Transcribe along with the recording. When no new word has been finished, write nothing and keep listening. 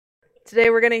Today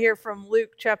we're going to hear from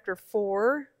Luke chapter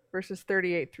 4, verses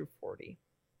 38 through 40.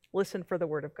 Listen for the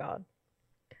word of God.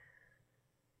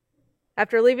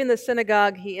 After leaving the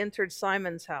synagogue, he entered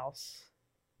Simon's house.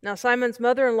 Now Simon's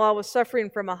mother-in-law was suffering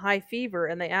from a high fever,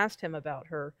 and they asked him about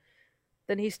her.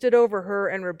 Then he stood over her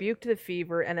and rebuked the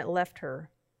fever, and it left her.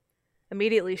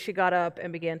 Immediately she got up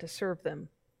and began to serve them.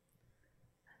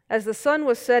 As the sun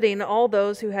was setting, all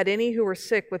those who had any who were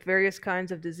sick with various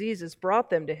kinds of diseases brought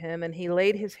them to him, and he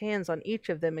laid his hands on each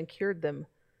of them and cured them.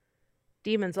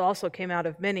 Demons also came out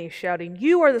of many, shouting,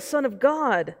 "You are the Son of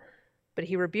God!" But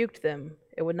he rebuked them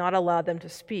and would not allow them to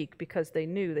speak, because they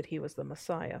knew that he was the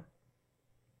Messiah.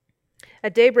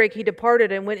 At daybreak he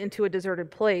departed and went into a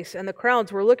deserted place, and the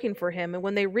crowds were looking for him, and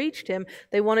when they reached him,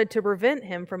 they wanted to prevent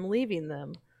him from leaving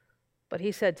them. But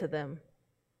he said to them,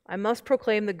 "I must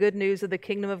proclaim the good news of the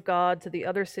kingdom of God to the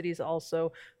other cities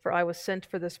also, for I was sent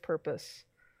for this purpose."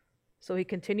 So he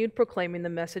continued proclaiming the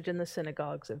message in the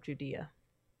synagogues of Judea.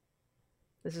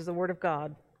 This is the word of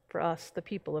God for us, the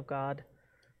people of God.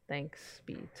 Thanks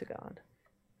be to God.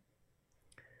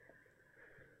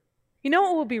 You know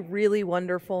what would be really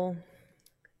wonderful?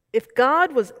 If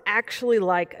God was actually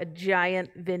like a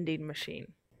giant vending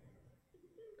machine.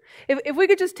 If we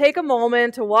could just take a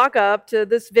moment to walk up to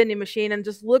this vending machine and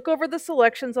just look over the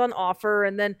selections on offer,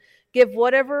 and then give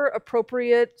whatever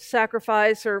appropriate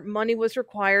sacrifice or money was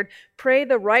required, pray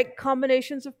the right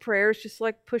combinations of prayers, just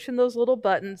like pushing those little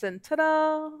buttons, and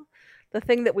ta-da! The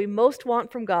thing that we most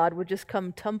want from God would just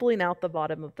come tumbling out the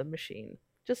bottom of the machine,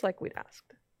 just like we'd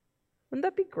asked. Wouldn't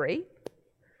that be great?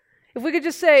 If we could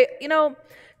just say,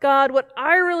 God, what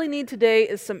I really need today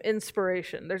is some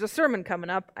inspiration. There's a sermon coming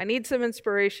up. I need some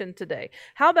inspiration today.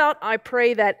 How about I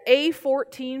pray that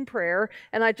A14 prayer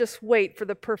and I just wait for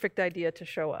the perfect idea to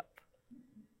show up?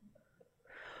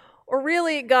 Or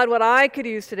really, God, what I could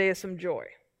use today is some joy.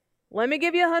 Let me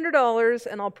give you $100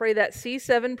 and I'll pray that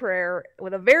C7 prayer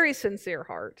with a very sincere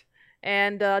heart,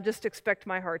 and just expect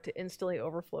my heart to instantly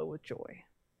overflow with joy.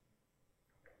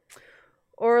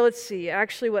 Or let's see,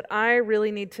 actually what I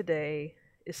really need today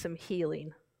is some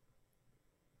healing.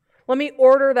 Let me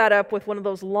order that up with one of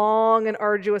those long and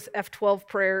arduous F12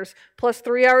 prayers, plus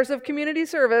 3 hours of community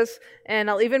service, and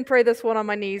I'll even pray this one on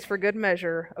my knees for good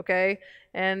measure, okay?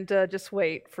 And just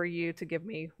wait for you to give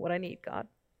me what I need, God.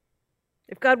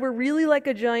 If God were really like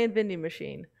a giant vending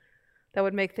machine, that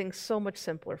would make things so much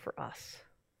simpler for us.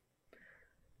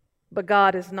 But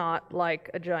God is not like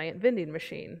a giant vending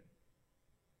machine.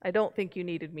 I don't think you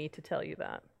needed me to tell you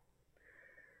that.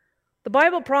 The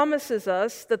Bible promises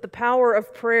us that the power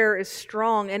of prayer is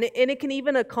strong, and it can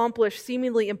even accomplish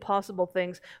seemingly impossible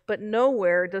things, but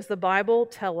nowhere does the Bible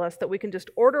tell us that we can just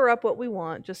order up what we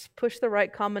want, just push the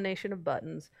right combination of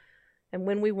buttons, and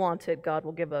when we want it, God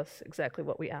will give us exactly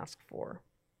what we ask for.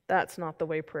 That's not the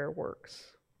way prayer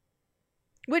works.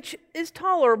 Which is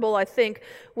tolerable, I think,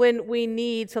 when we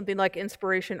need something like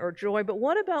inspiration or joy, but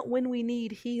what about when we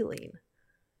need healing?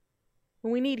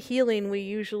 When we need healing, we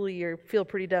usually feel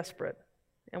pretty desperate,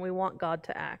 and we want God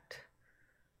to act.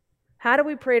 How do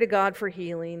we pray to God for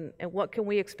healing, and what can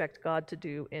we expect God to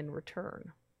do in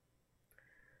return?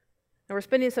 And we're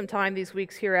spending some time these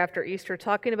weeks here after Easter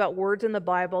talking about words in the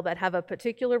Bible that have a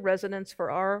particular resonance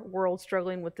for our world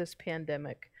struggling with this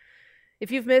pandemic. If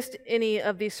you've missed any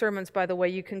of these sermons, by the way,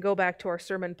 you can go back to our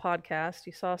sermon podcast.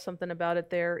 You saw something about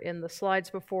it there in the slides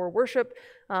before worship.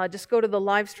 Just go to the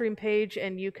live stream page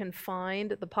and you can find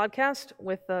the podcast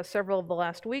with several of the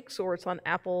last weeks, or it's on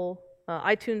Apple,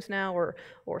 iTunes now, or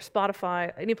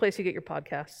Spotify, any place you get your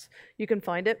podcasts. You can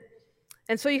find it.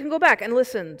 And so you can go back and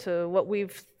listen to what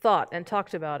we've thought and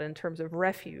talked about in terms of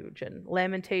refuge and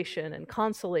lamentation and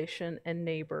consolation and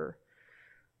neighbor.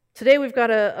 Today we've got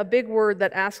a big word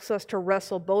that asks us to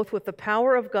wrestle both with the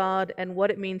power of God and what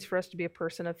it means for us to be a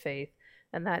person of faith,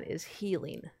 and that is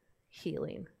healing.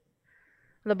 Healing.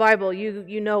 The Bible,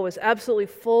 you know, is absolutely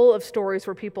full of stories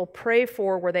where people pray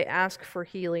for, where they ask for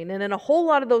healing. And in a whole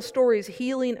lot of those stories,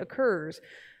 healing occurs.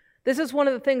 This is one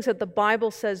of the things that the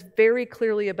Bible says very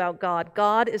clearly about God.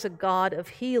 God is a God of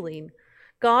healing.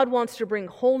 God wants to bring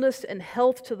wholeness and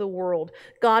health to the world.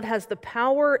 God has the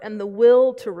power and the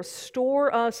will to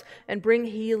restore us and bring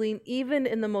healing even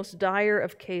in the most dire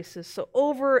of cases. So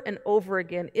over and over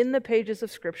again in the pages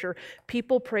of Scripture,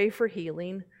 people pray for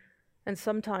healing, and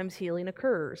sometimes healing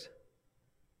occurs.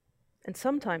 And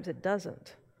sometimes it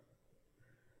doesn't.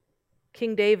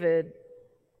 King David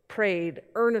prayed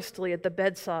earnestly at the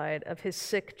bedside of his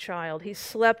sick child. He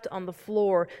slept on the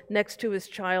floor next to his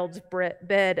child's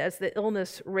bed as the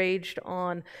illness raged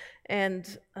on, and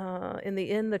in the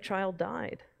end, the child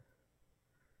died.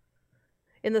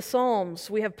 In the Psalms,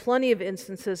 we have plenty of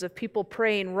instances of people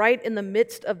praying right in the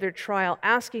midst of their trial,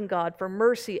 asking God for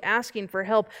mercy, asking for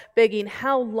help, begging,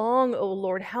 "How long, O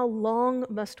Lord, how long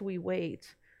must we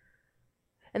wait?"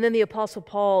 And then the Apostle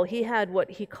Paul, he had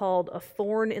what he called a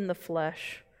thorn in the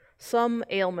flesh, some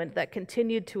ailment that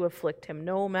continued to afflict him,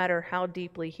 no matter how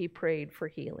deeply he prayed for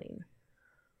healing.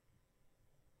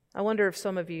 I wonder if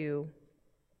some of you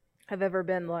have ever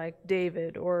been like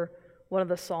David or one of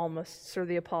the psalmists or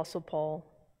the Apostle Paul,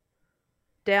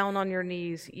 down on your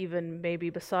knees, even maybe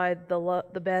beside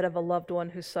the bed of a loved one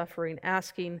who's suffering,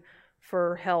 asking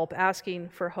for help, asking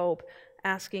for hope,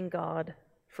 asking God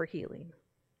for healing.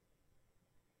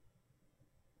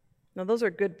 Now, those are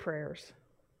good prayers,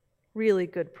 really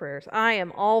good prayers. I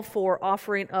am all for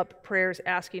offering up prayers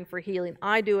asking for healing.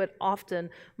 I do it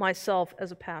often myself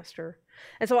as a pastor.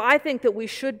 And so I think that we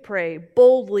should pray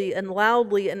boldly and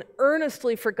loudly and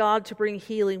earnestly for God to bring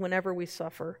healing whenever we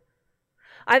suffer.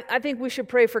 I think we should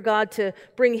pray for God to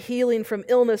bring healing from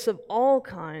illness of all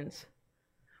kinds.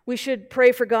 We should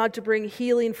pray for God to bring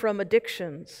healing from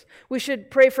addictions. We should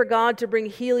pray for God to bring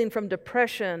healing from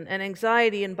depression and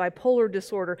anxiety and bipolar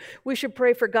disorder. We should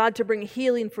pray for God to bring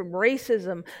healing from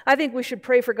racism. I think we should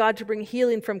pray for God to bring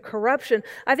healing from corruption.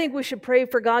 I think we should pray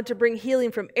for God to bring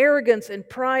healing from arrogance and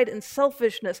pride and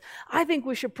selfishness. I think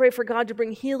we should pray for God to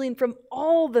bring healing from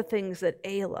all the things that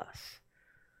ail us.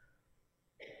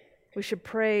 We should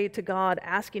pray to God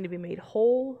asking to be made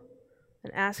whole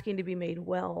and asking to be made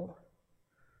well.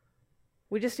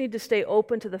 We just need to stay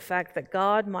open to the fact that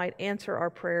God might answer our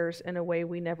prayers in a way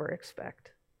we never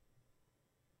expect.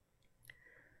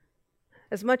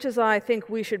 As much as I think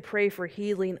we should pray for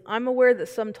healing, I'm aware that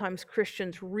sometimes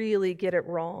Christians really get it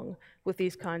wrong with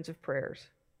these kinds of prayers.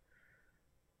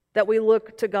 That we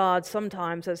look to God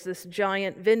sometimes as this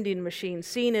giant vending machine,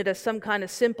 seeing it as some kind of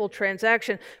simple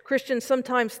transaction. Christians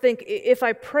sometimes think, if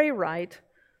I pray right,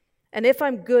 and if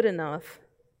I'm good enough,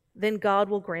 then God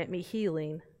will grant me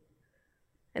healing.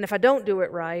 And if I don't do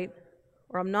it right,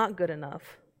 or I'm not good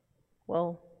enough,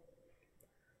 well,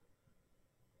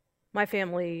 my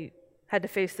family had to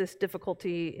face this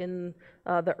difficulty in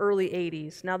the early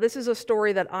 80s. Now, this is a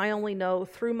story that I only know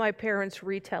through my parents'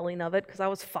 retelling of it, because I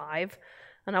was 5,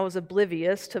 and I was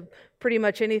oblivious to pretty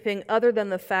much anything other than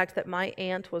the fact that my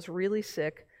aunt was really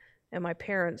sick, and my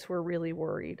parents were really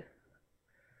worried.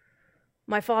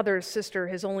 My father's sister,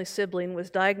 his only sibling, was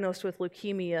diagnosed with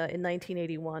leukemia in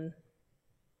 1981.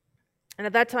 And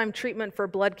at that time, treatment for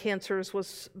blood cancers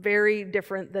was very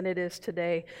different than it is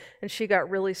today, and she got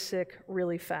really sick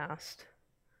really fast.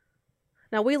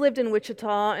 Now, we lived in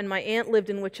Wichita, and my aunt lived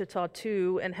in Wichita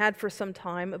too, and had for some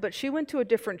time, but she went to a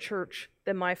different church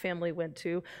than my family went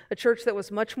to, a church that was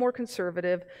much more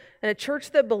conservative, and a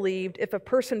church that believed if a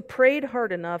person prayed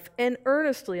hard enough and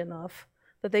earnestly enough,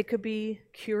 that they could be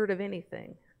cured of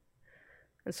anything.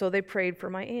 And so they prayed for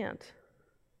my aunt.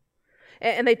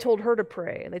 And they told her to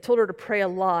pray, and they told her to pray a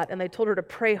lot, and they told her to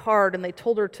pray hard, and they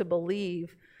told her to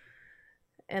believe.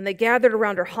 And they gathered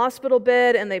around her hospital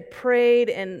bed, and they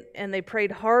prayed, and they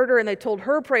prayed harder, and they told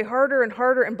her pray harder and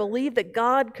harder, and believe that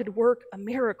God could work a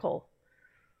miracle.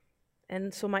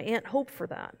 And so my aunt hoped for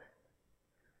that.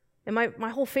 And my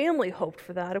whole family hoped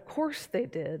for that. Of course they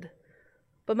did.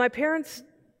 But my parents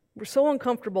were so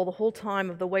uncomfortable the whole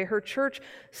time of the way her church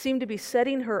seemed to be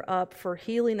setting her up for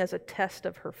healing as a test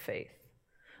of her faith.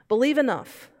 Believe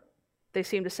enough, they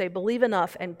seem to say, believe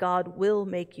enough and God will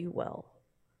make you well.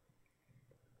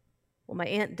 Well, my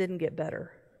aunt didn't get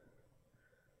better.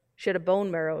 She had a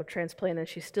bone marrow transplant and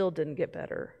she still didn't get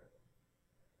better.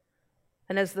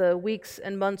 And as the weeks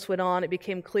and months went on, it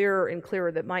became clearer and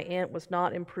clearer that my aunt was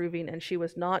not improving and she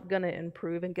was not going to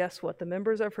improve. And guess what? The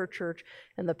members of her church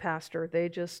and the pastor, they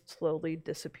just slowly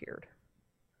disappeared.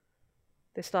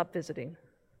 They stopped visiting.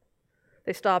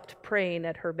 They stopped praying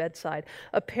at her bedside.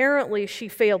 Apparently, she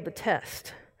failed the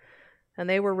test, and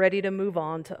they were ready to move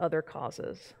on to other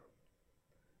causes.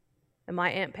 And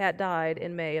my Aunt Pat died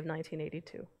in May of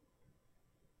 1982.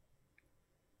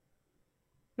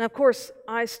 Now, of course,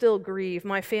 I still grieve.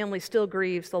 My family still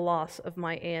grieves the loss of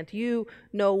my aunt. You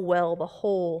know well the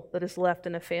hole that is left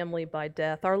in a family by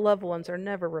death. Our loved ones are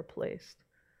never replaced.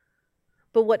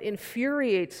 But what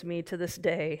infuriates me to this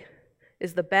day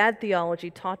is the bad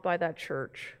theology taught by that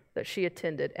church that she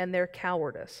attended and their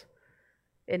cowardice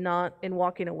in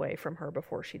walking away from her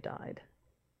before she died.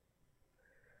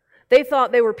 They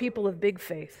thought they were people of big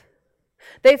faith.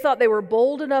 They thought they were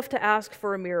bold enough to ask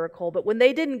for a miracle, but when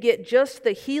they didn't get just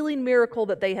the healing miracle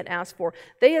that they had asked for,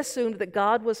 they assumed that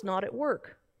God was not at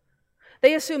work.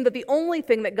 They assumed that the only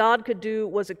thing that God could do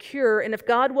was a cure, and if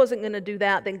God wasn't going to do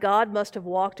that, then God must have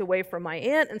walked away from my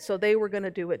aunt, and so they were going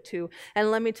to do it too. And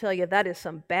let me tell you, that is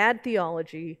some bad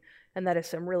theology, and that is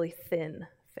some really thin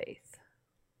faith.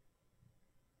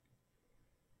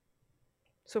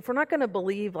 So if we're not going to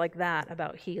believe like that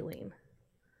about healing,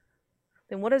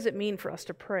 then what does it mean for us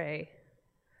to pray?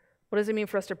 What does it mean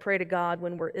for us to pray to God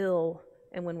when we're ill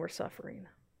and when we're suffering?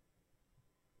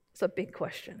 It's a big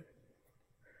question.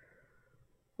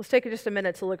 Let's take just a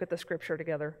minute to look at the scripture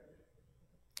together.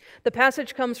 The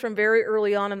passage comes from very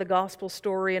early on in the gospel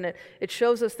story, and it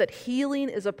shows us that healing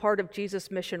is a part of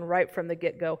Jesus' mission right from the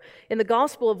get-go. In the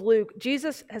Gospel of Luke,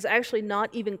 Jesus has actually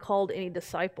not even called any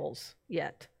disciples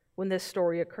yet when this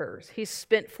story occurs. He's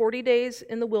spent 40 days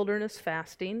in the wilderness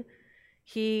fasting.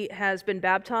 He has been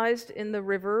baptized in the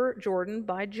river Jordan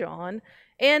by John,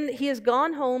 and he has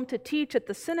gone home to teach at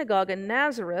the synagogue in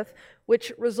Nazareth,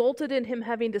 which resulted in him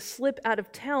having to slip out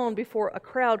of town before a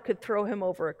crowd could throw him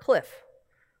over a cliff.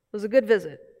 It was a good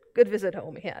visit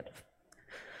home he had.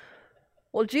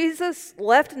 Well, Jesus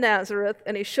left Nazareth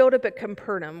and he showed up at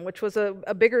Capernaum, which was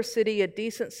a bigger city, a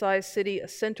decent-sized city, a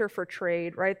center for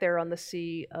trade right there on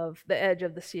the edge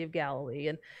of the Sea of Galilee.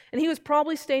 And he was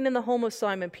probably staying in the home of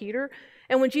Simon Peter.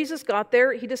 And when Jesus got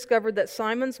there, he discovered that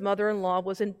Simon's mother-in-law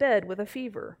was in bed with a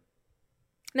fever.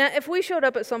 Now, if we showed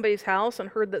up at somebody's house and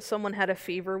heard that someone had a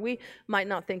fever, we might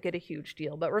not think it a huge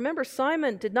deal. But remember,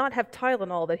 Simon did not have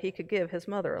Tylenol that he could give his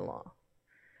mother-in-law.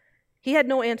 He had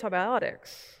no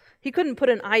antibiotics. He couldn't put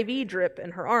an IV drip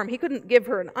in her arm. He couldn't give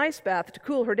her an ice bath to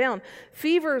cool her down.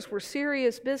 Fevers were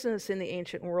serious business in the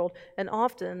ancient world, and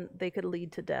often they could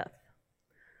lead to death.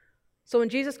 So when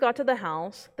Jesus got to the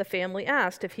house, the family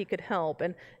asked if he could help.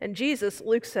 And Jesus,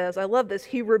 Luke says, I love this,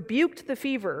 he rebuked the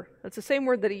fever. That's the same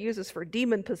word that he uses for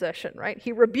demon possession, right?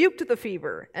 He rebuked the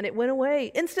fever, and it went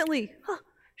away instantly.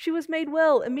 She was made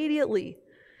well immediately.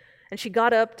 And she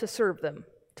got up to serve them,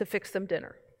 to fix them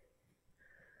dinner.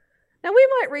 Now, we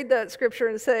might read that scripture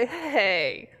and say,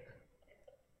 hey,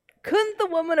 couldn't the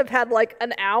woman have had like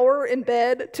an hour in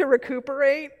bed to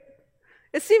recuperate?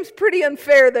 It seems pretty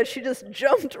unfair that she just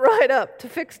jumped right up to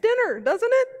fix dinner,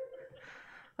 doesn't it?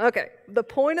 Okay, the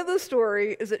point of the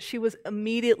story is that she was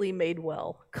immediately made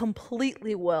well,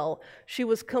 completely well. She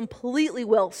was completely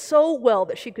well, so well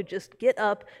that she could just get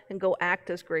up and go act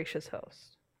as gracious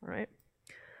host, all right?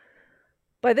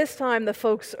 By this time, the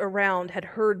folks around had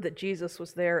heard that Jesus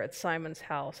was there at Simon's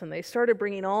house, and they started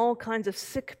bringing all kinds of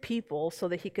sick people so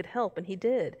that he could help, and he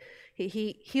did.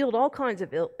 He healed all kinds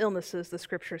of illnesses, the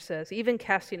scripture says, even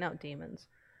casting out demons.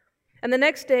 And the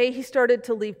next day, he started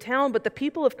to leave town, but the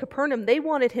people of Capernaum, they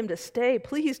wanted him to stay.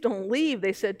 Please don't leave,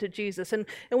 they said to Jesus, and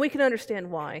we can understand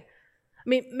why. I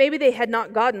mean, maybe they had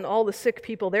not gotten all the sick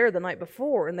people there the night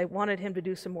before, and they wanted him to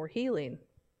do some more healing.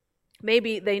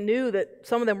 Maybe they knew that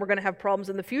some of them were going to have problems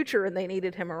in the future and they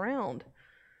needed him around.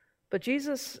 But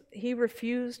Jesus, he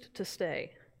refused to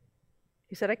stay.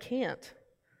 He said, I can't.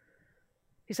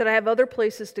 He said, I have other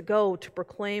places to go to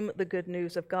proclaim the good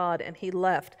news of God, and he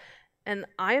left. And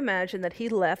I imagine that he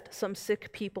left some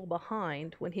sick people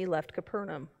behind when he left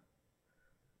Capernaum.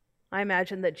 I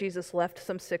imagine that Jesus left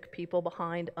some sick people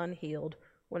behind unhealed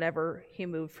whenever he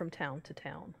moved from town to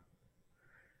town.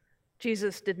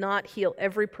 Jesus did not heal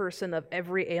every person of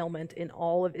every ailment in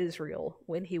all of Israel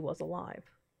when he was alive.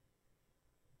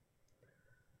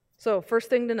 So, first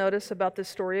thing to notice about this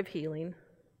story of healing,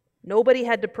 nobody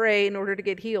had to pray in order to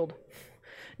get healed.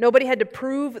 Nobody had to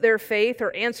prove their faith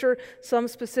or answer some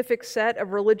specific set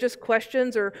of religious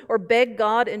questions or beg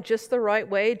God in just the right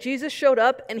way. Jesus showed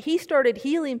up and he started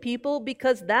healing people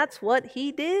because that's what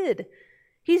he did.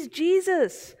 He's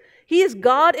Jesus. He is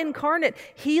God incarnate.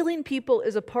 Healing people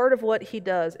is a part of what he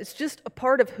does. It's just a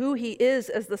part of who he is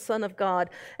as the Son of God.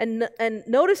 And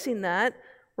noticing that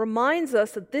reminds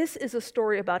us that this is a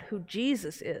story about who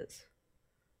Jesus is,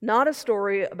 not a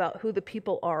story about who the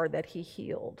people are that he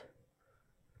healed.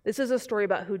 This is a story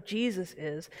about who Jesus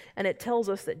is, and it tells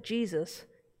us that Jesus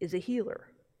is a healer.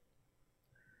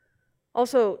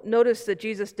 Also, notice that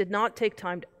Jesus did not take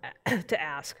time to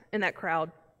ask in that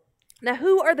crowd, now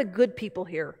who are the good people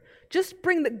here? Just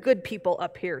bring the good people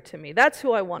up here to me. That's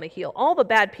who I want to heal. All the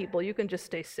bad people, you can just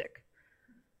stay sick.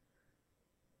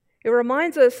 It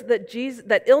reminds us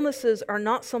that illnesses are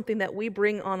not something that we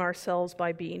bring on ourselves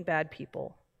by being bad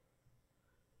people.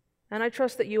 And I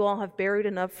trust that you all have buried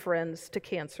enough friends to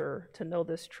cancer to know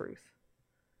this truth.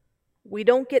 We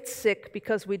don't get sick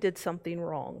because we did something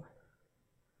wrong.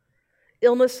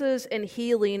 Illnesses and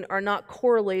healing are not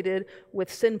correlated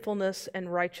with sinfulness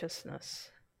and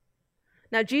righteousness.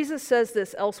 Now, Jesus says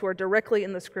this elsewhere directly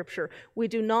in the scripture. We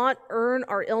do not earn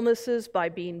our illnesses by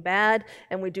being bad,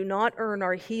 and we do not earn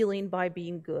our healing by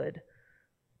being good.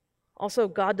 Also,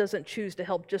 God doesn't choose to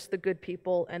help just the good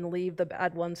people and leave the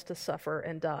bad ones to suffer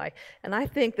and die. And I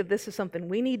think that this is something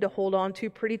we need to hold on to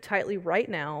pretty tightly right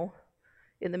now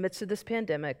in the midst of this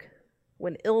pandemic,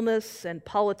 when illness and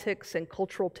politics and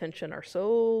cultural tension are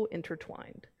so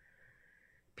intertwined.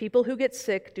 People who get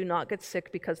sick do not get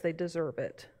sick because they deserve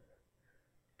it.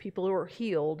 People who are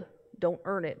healed don't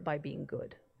earn it by being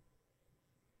good.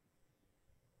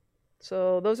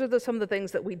 So those are some of the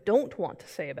things that we don't want to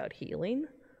say about healing.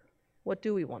 What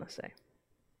do we want to say?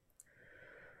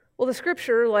 Well, the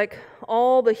scripture, like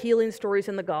all the healing stories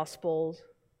in the Gospels,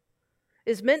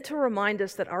 is meant to remind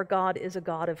us that our God is a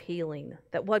God of healing,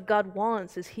 that what God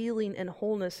wants is healing and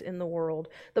wholeness in the world.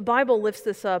 The Bible lifts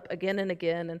this up again and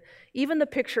again, and even the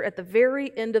picture at the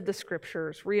very end of the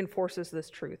scriptures reinforces this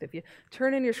truth. If you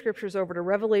turn in your scriptures over to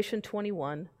Revelation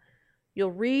 21, you'll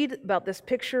read about this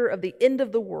picture of the end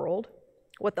of the world,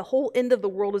 what the whole end of the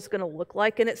world is going to look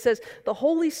like. And it says the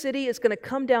holy city is going to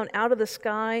come down out of the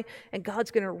sky, and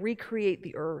God's going to recreate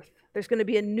the earth. There's going to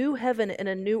be a new heaven and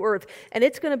a new earth, and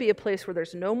it's going to be a place where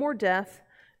there's no more death,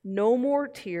 no more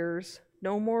tears,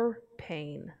 no more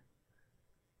pain.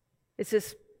 It's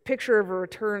this picture of a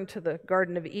return to the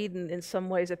Garden of Eden in some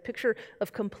ways, a picture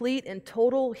of complete and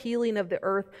total healing of the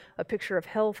earth, a picture of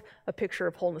health, a picture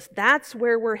of wholeness. That's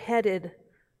where we're headed.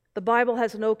 The Bible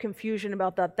has no confusion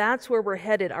about that. That's where we're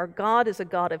headed. Our God is a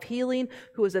God of healing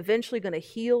who is eventually going to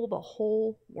heal the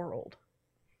whole world.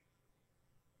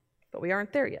 But we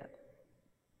aren't there yet.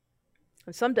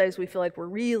 And some days we feel like we're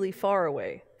really far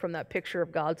away from that picture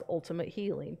of God's ultimate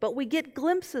healing. But we get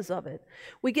glimpses of it.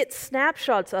 We get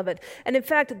snapshots of it. And in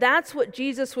fact, that's what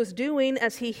Jesus was doing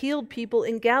as he healed people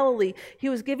in Galilee. He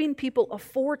was giving people a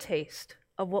foretaste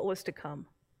of what was to come.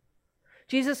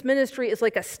 Jesus' ministry is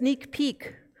like a sneak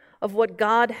peek of what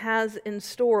God has in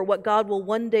store, what God will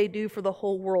one day do for the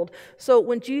whole world. So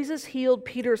when Jesus healed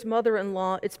Peter's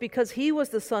mother-in-law, it's because he was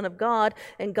the Son of God,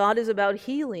 and God is about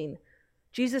healing.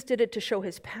 Jesus did it to show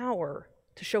his power,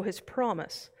 to show his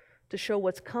promise, to show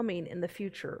what's coming in the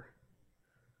future.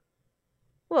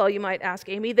 Well, you might ask,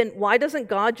 Amy, then why doesn't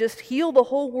God just heal the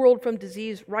whole world from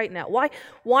disease right now?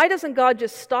 Why doesn't God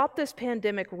just stop this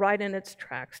pandemic right in its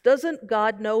tracks? Doesn't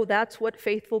God know that's what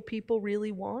faithful people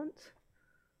really want?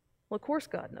 Well, of course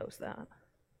God knows that.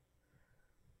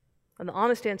 And the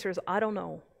honest answer is, I don't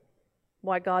know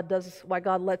why God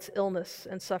lets illness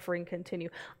and suffering continue.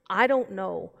 I don't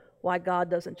know why God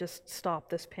doesn't just stop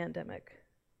this pandemic.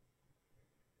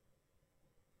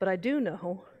 But I do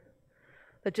know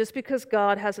that just because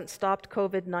God hasn't stopped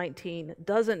COVID-19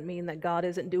 doesn't mean that God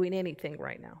isn't doing anything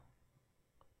right now.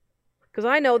 Because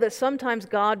I know that sometimes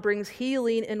God brings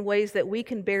healing in ways that we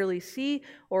can barely see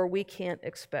or we can't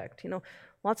expect.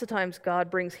 Lots of times God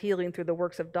brings healing through the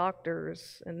works of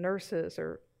doctors and nurses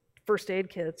or first aid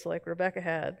kits like Rebecca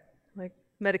had, like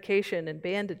medication and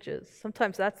bandages.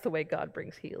 Sometimes that's the way God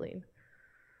brings healing.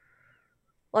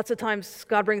 Lots of times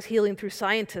God brings healing through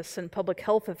scientists and public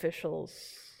health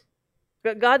officials.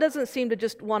 God doesn't seem to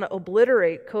just want to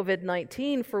obliterate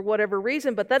COVID-19 for whatever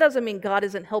reason, but that doesn't mean God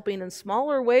isn't helping in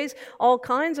smaller ways, all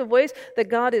kinds of ways, that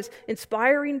God is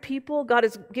inspiring people, God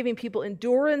is giving people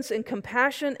endurance and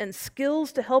compassion and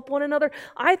skills to help one another.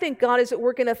 I think God is at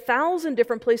work in 1,000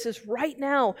 different places right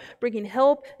now, bringing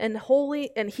help and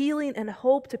healing and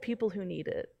hope to people who need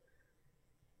it.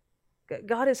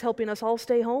 God is helping us all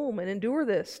stay home and endure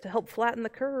this to help flatten the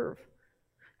curve.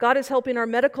 God is helping our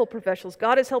medical professionals.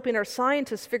 God is helping our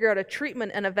scientists figure out a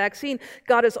treatment and a vaccine.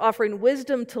 God is offering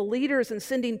wisdom to leaders and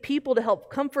sending people to help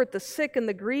comfort the sick and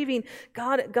the grieving.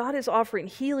 God is offering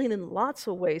healing in lots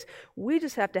of ways. We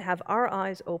just have to have our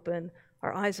eyes open,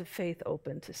 our eyes of faith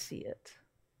open to see it.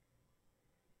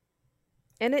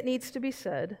 And it needs to be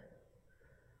said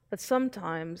that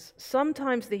sometimes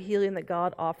the healing that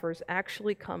God offers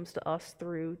actually comes to us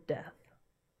through death.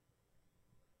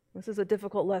 This is a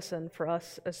difficult lesson for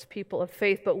us as people of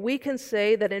faith, but we can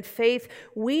say that in faith,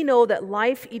 we know that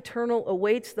life eternal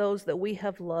awaits those that we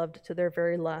have loved to their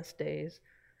very last days.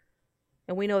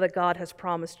 And we know that God has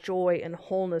promised joy and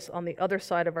wholeness on the other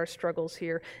side of our struggles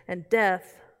here. And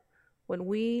death, when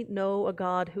we know a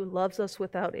God who loves us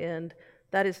without end,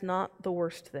 that is not the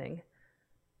worst thing.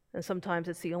 And sometimes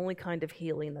it's the only kind of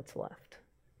healing that's left.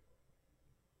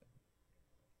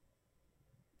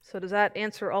 So does that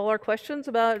answer all our questions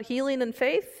about healing and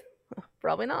faith?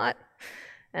 Probably not.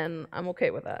 And I'm okay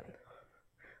with that.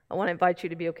 I want to invite you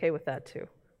to be okay with that too.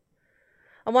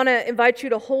 I want to invite you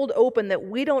to hold open that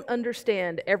we don't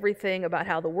understand everything about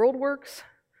how the world works.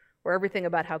 or everything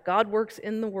about how God works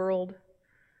in the world.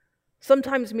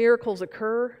 Sometimes miracles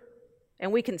occur,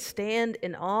 and we can stand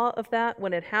in awe of that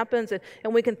when it happens,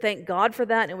 and we can thank God for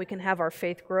that, and we can have our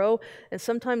faith grow. And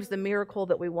sometimes the miracle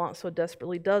that we want so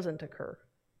desperately doesn't occur.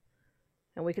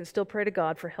 And we can still pray to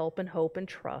God for help and hope and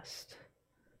trust,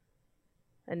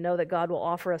 and know that God will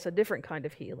offer us a different kind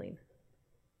of healing,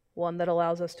 one that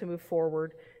allows us to move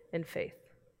forward in faith.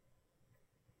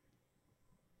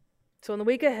 So in the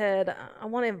week ahead, I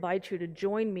want to invite you to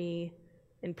join me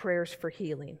in prayers for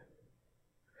healing.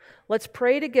 Let's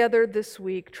pray together this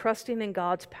week, trusting in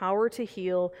God's power to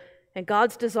heal and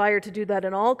God's desire to do that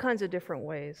in all kinds of different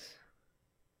ways.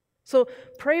 So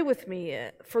pray with me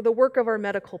for the work of our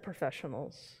medical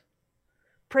professionals.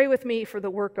 Pray with me for the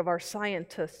work of our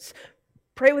scientists.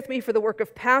 Pray with me for the work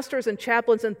of pastors and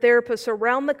chaplains and therapists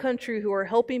around the country who are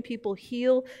helping people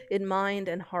heal in mind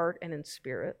and heart and in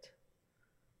spirit.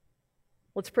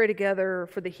 Let's pray together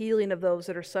for the healing of those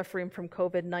that are suffering from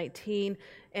COVID-19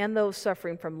 and those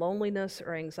suffering from loneliness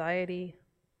or anxiety.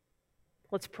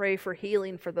 Let's pray for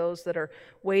healing for those that are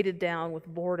weighted down with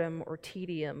boredom or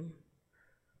tedium.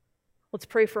 Let's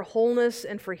pray for wholeness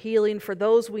and for healing for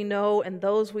those we know and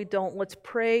those we don't. Let's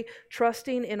pray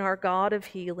trusting in our God of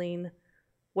healing,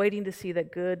 waiting to see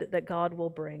that good that God will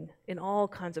bring in all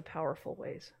kinds of powerful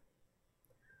ways.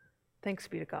 Thanks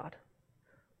be to God.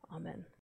 Amen.